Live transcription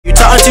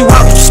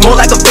move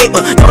like a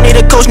vapor. Don't need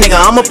a coach, nigga,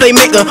 I'm a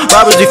playmaker.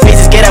 Robbers with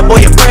faces, get that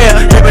boy a prayer.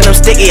 Drippin' them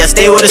sticky, I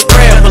stay with a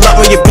sprayer. Pull up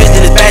when your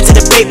business is back to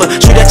the paper.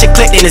 Shoot at your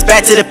click, then it's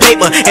back to the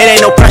paper. It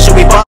ain't no pressure,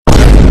 we ball.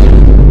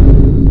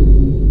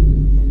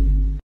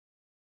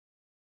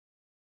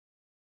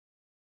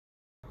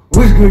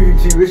 What's good,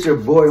 YouTube? It's your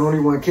boy, Only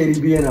One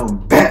KDB, and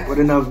I'm back with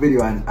another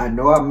video. I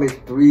know I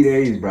missed 3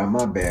 days, bro.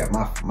 My bad,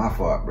 my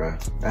fault, bro.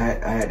 I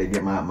had to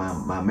get my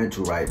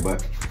mental right.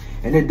 But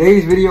in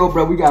today's video,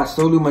 bro, we got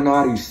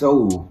SoLLUMINATI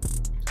Soul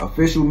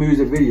official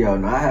music video.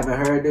 Now I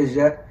haven't heard this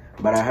yet,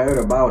 but I heard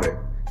about it.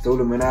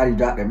 SoLLUMINATI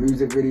dropped a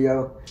music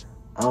video.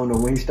 I don't know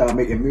when he started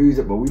making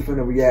music, but we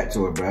finna react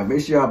to it, bro.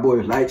 Make sure y'all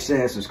boys like,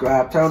 share, and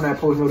subscribe. Turn on that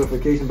post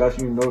notification bell so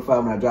you can notify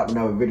when I drop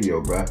another video,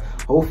 bro.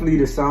 Hopefully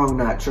the song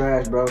not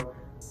trash, bro.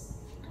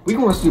 We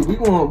gonna see. We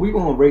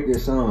gonna rate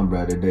this song,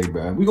 bro, today,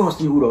 bro. We gonna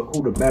see who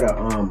the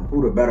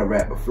better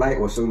rapper, Flight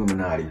or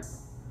SoLLUMINATI.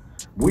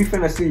 We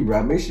finna see,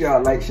 bro. Make sure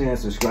y'all like, share, and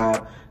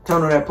subscribe.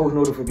 Turn on that post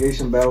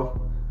notification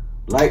bell.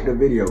 Like the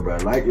video, bro.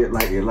 Like it.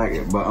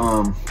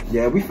 But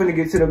yeah, we finna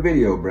get to the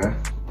video, bro.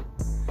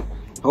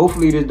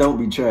 Hopefully this don't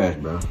be trash,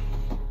 bro.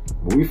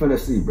 But we finna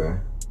see, bro.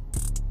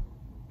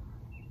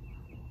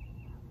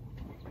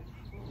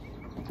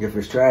 If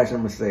it's trash,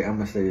 I'ma say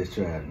it's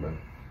trash, bro.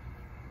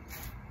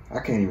 I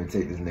can't even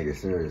take this nigga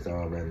serious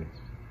already.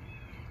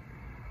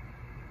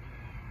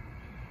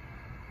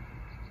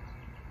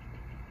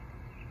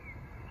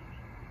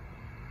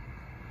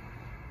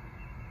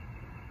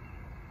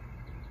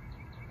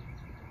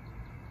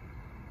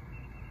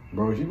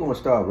 Bro, is you gonna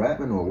start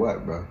rapping or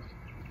what, bro?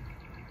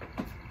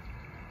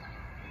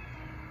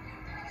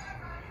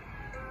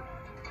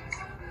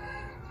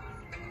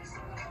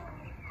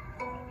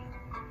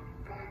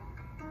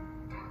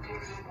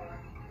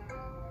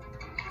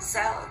 So,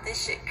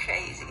 this shit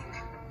crazy.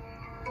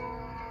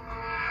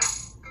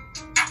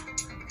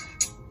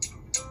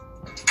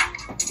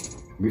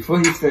 Before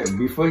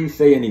he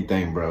say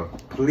anything, bro,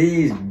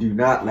 please do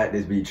not let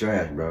this be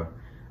trash, bro.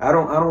 I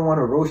don't want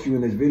to roast you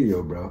in this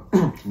video, bro.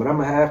 But I'm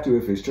gonna have to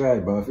if it's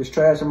trash, bro. If it's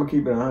trash, I'm gonna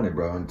keep it 100,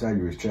 bro, and tell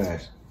you it's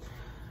trash.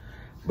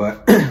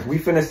 But we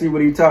finna see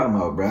what he talking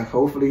about, bro.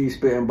 Hopefully he's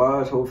spitting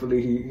bars.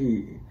 Hopefully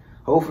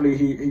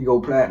he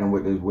go platinum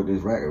with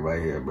this record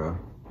right here, bro.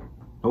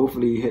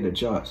 Hopefully he hit the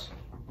charts.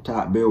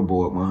 Top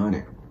Billboard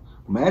 100.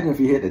 Imagine if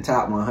he hit the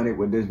top 100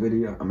 with this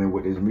video. I mean,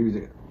 with this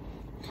music.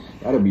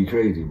 That'd be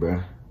crazy,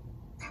 bro.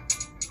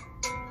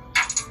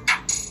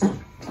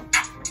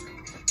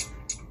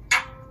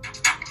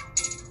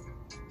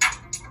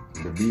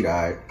 The beat,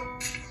 alright.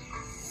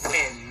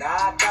 When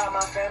I die,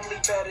 my family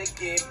better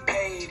get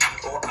paid,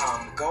 or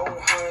I'm gon'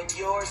 hunt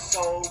your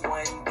soul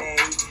one day.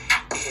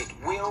 It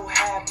will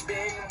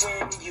happen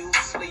when you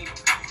sleep.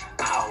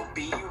 I'll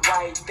be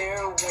right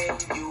there when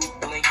you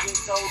blink. He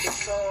sold his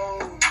soul.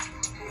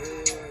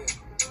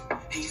 Yeah.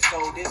 He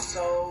sold his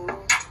soul.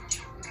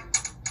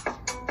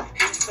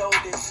 He sold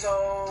his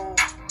soul.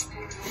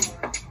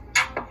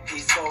 He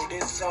sold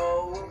his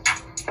soul.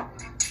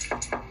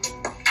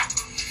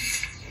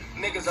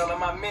 Niggas all of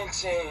my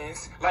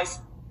mentions. Like,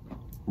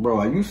 bro,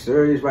 are you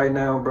serious right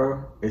now,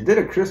 bro? Is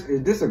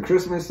this a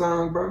Christmas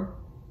song, bro?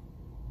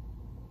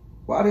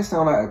 Why this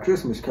sound like a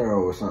Christmas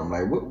carol or something?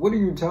 Like, what are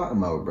you talking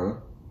about,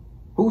 bro?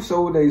 Who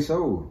sold they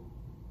soul?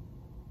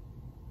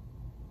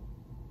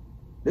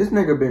 This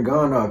nigga been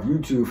gone off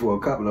YouTube for a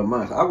couple of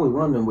months. I was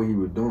wondering what he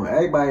was doing.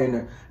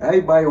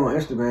 Everybody on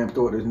Instagram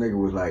thought this nigga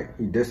was like,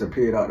 he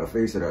disappeared out the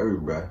face of the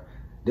earth, bro.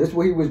 This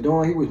what he was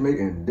doing? He was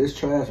making this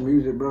trash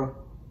music, bro.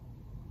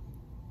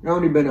 It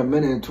only been a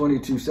minute and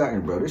 22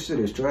 seconds, bro. This shit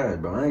is trash,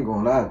 bro. I ain't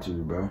gonna lie to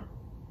you, bro.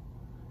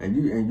 And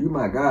you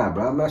my guy,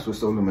 bro. I mess with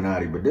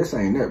SoLLUMINATI, but this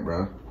ain't it,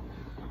 bro.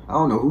 I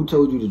don't know who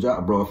told you to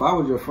drop, bro. If I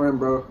was your friend,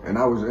 bro, and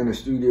I was in the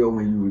studio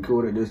when you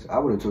recorded this, I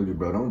would have told you,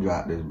 bro, don't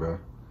drop this, bro.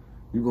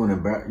 You gonna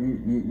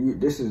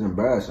this is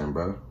embarrassing,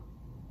 bro.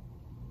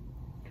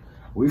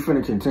 We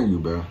finna continue,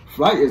 bro.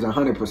 Flight is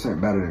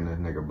 100% better than this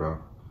nigga, bro.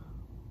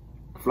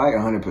 Flight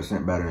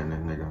 100% better than this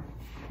nigga.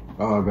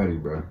 Already,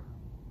 bro.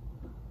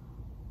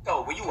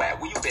 so where you at?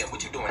 Where you been?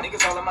 What you doing?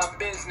 Niggas all in my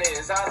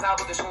business. Eyes out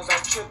with the shoes,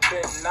 I'm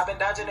tripping. I've been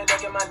dodging and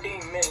ducking my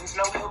demons.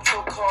 No help,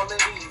 so call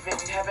it even.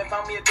 Haven't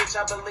found me a bitch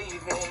I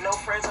believe in. No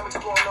friends, I'm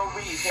exploring no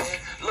reason.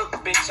 Look,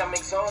 bitch, I'm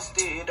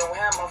exhausted. Don't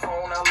have my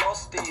phone, I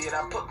lost it.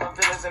 I put my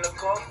feelings in a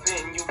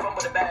coffin. You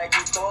fumble the bag,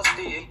 you tossed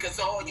it. Cause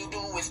all you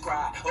do is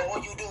cry.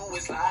 All you do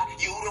is lie.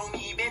 You don't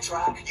even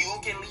try. You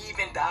can leave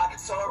and die.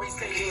 Sorry,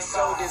 say he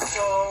sold his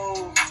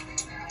soul.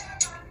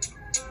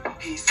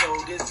 He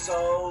sold his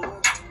soul.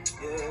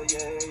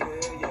 Yeah.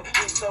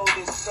 He sold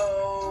his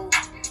soul.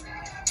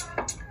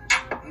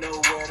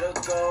 Nowhere to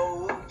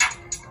go.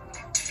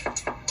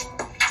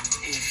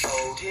 He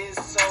sold his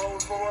soul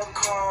for a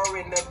car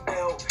and a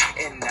belt.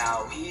 And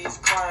now he's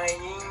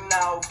crying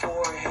out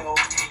for help.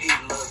 He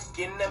look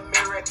in the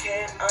mirror,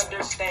 can't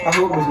understand. I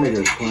hope this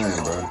nigga is playing,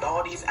 he bro. sold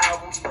all these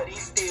albums, but he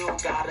still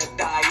gotta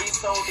die. He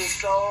sold his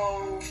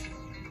soul.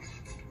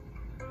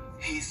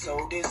 He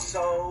sold his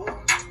soul.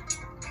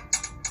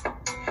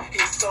 He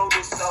sold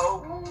his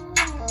soul.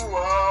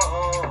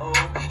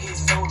 He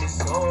told his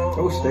soul.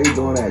 Go stay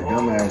doing that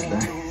dumbass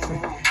thing.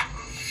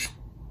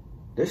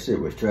 This shit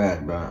was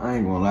trash, bro. I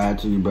ain't gonna lie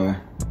to you, bro.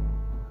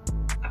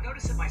 I've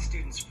noticed that my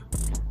students...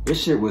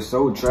 This shit was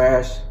so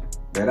trash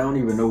that I don't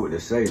even know what to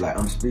say. Like,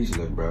 I'm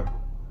speechless, bro.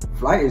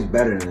 Flight is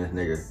better than this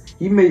nigga.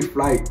 He made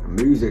Flight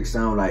music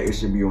sound like it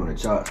should be on the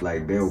charts,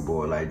 like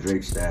Billboard, like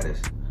Drake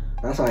status.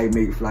 That's how he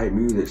make Flight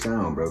music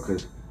sound, bro.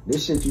 Cause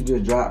this shit you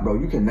just dropped, bro,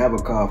 you can never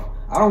cough.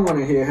 I don't want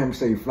to hear him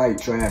say Flight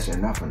trash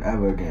and nothing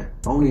ever again.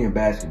 Only in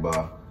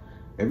basketball.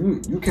 If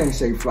you can't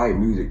say Flight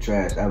music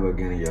trash ever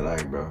again in your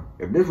life, bro.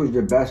 If this was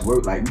your best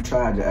work, like you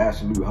tried your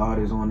absolute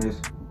hardest on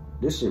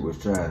this shit was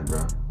trash,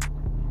 bro.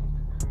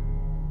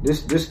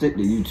 This stick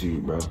to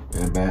YouTube, bro,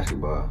 and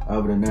basketball.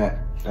 Other than that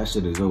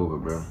shit is over,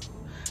 bro.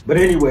 But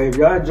anyway, if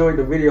y'all enjoyed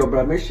the video,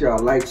 bro, make sure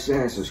y'all like,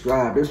 share, and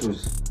subscribe. This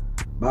was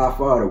by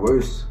far the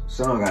worst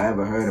song I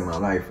ever heard in my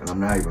life, and I'm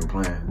not even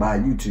playing, by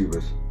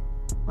YouTubers.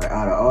 Like,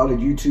 out of all the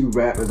YouTube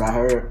rappers I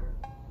heard,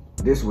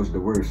 this was the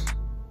worst.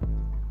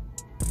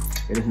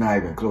 It is not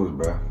even close,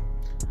 bro.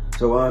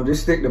 So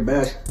just stick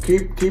to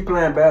keep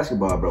playing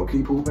basketball, bro.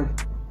 Keep hooping.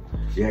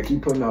 Yeah,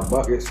 keep putting out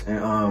buckets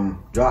and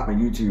dropping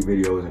YouTube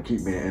videos and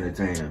keep being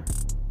entertaining.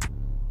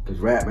 Cause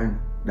rapping,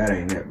 that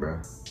ain't it, bro.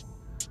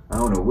 I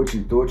don't know what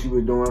you thought you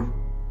were doing.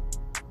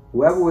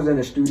 Whoever was in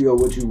the studio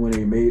with you when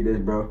they made this,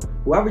 bro.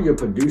 Whoever your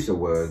producer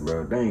was,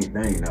 bro. They ain't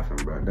nothing,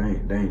 bro.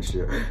 They ain't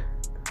shit.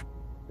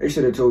 They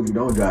should have told you,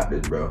 don't drop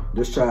this, bro.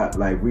 Just try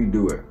like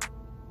redo it.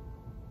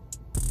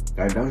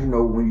 Like, don't you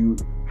know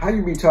how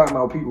you be talking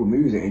about people's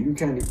music and you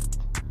can't.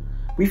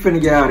 We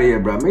finna get out of here,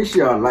 bro. Make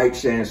sure y'all like,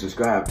 share, and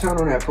subscribe. Turn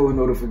on that post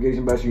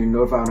notification bell so you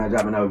notify when I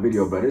drop another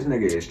video, bro. This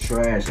nigga is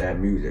trash at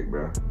music,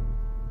 bro.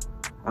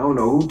 I don't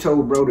know who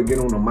told bro to get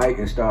on the mic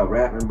and start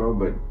rapping, bro,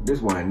 but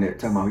this wasn't it.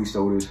 Talking about he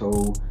sold his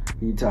whole,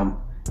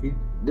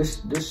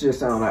 this shit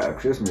sound like a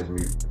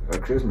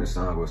Christmas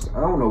song. I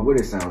don't know what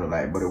it sounded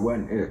like, but it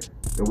wasn't it.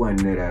 It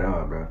wasn't it at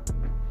all, bro.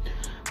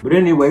 But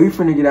anyway, we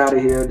finna get out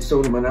of here.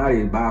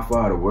 SoLLUMINATi is by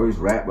far the worst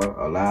rapper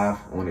alive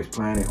on this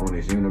planet, on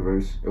this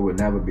universe. It would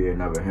never be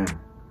another him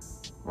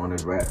on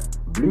this rap.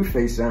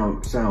 Blueface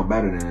sound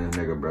better than this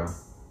nigga, bro.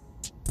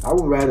 I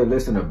would rather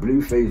listen to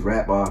Blueface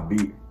rap off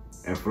beat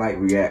and Flight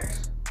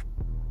reacts,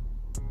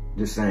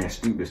 just saying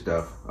stupid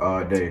stuff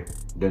all day,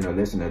 than to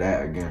listen to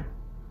that again.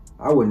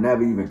 I would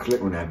never even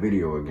click on that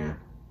video again.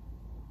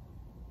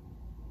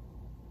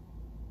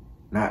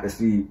 Not to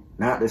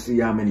see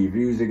how many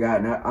views it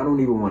got. I don't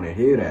even want to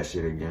hear that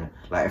shit again.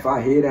 Like, if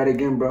I hear that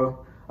again,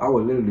 bro, I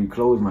would literally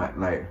close my,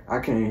 I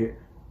can't hear.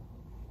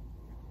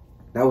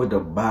 That was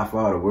by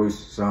far the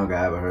worst song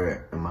I ever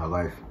heard in my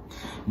life.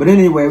 But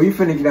anyway, we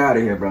finna get out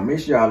of here, bro. Make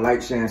sure y'all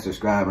like, share, and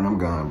subscribe, and I'm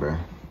gone, bro.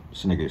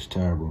 This nigga is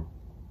terrible.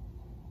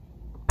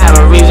 Have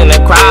a reason to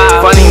cry.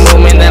 Funny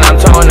movement that I'm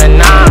torn to 9.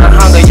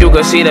 Hunger, you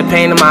could see the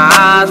pain in my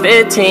eyes.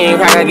 15,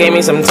 cracker gave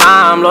me some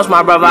time. Lost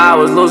my brother, I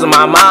was losing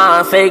my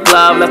mind. Fake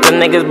love, left the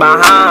niggas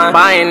behind.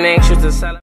 Buying anxious to sell.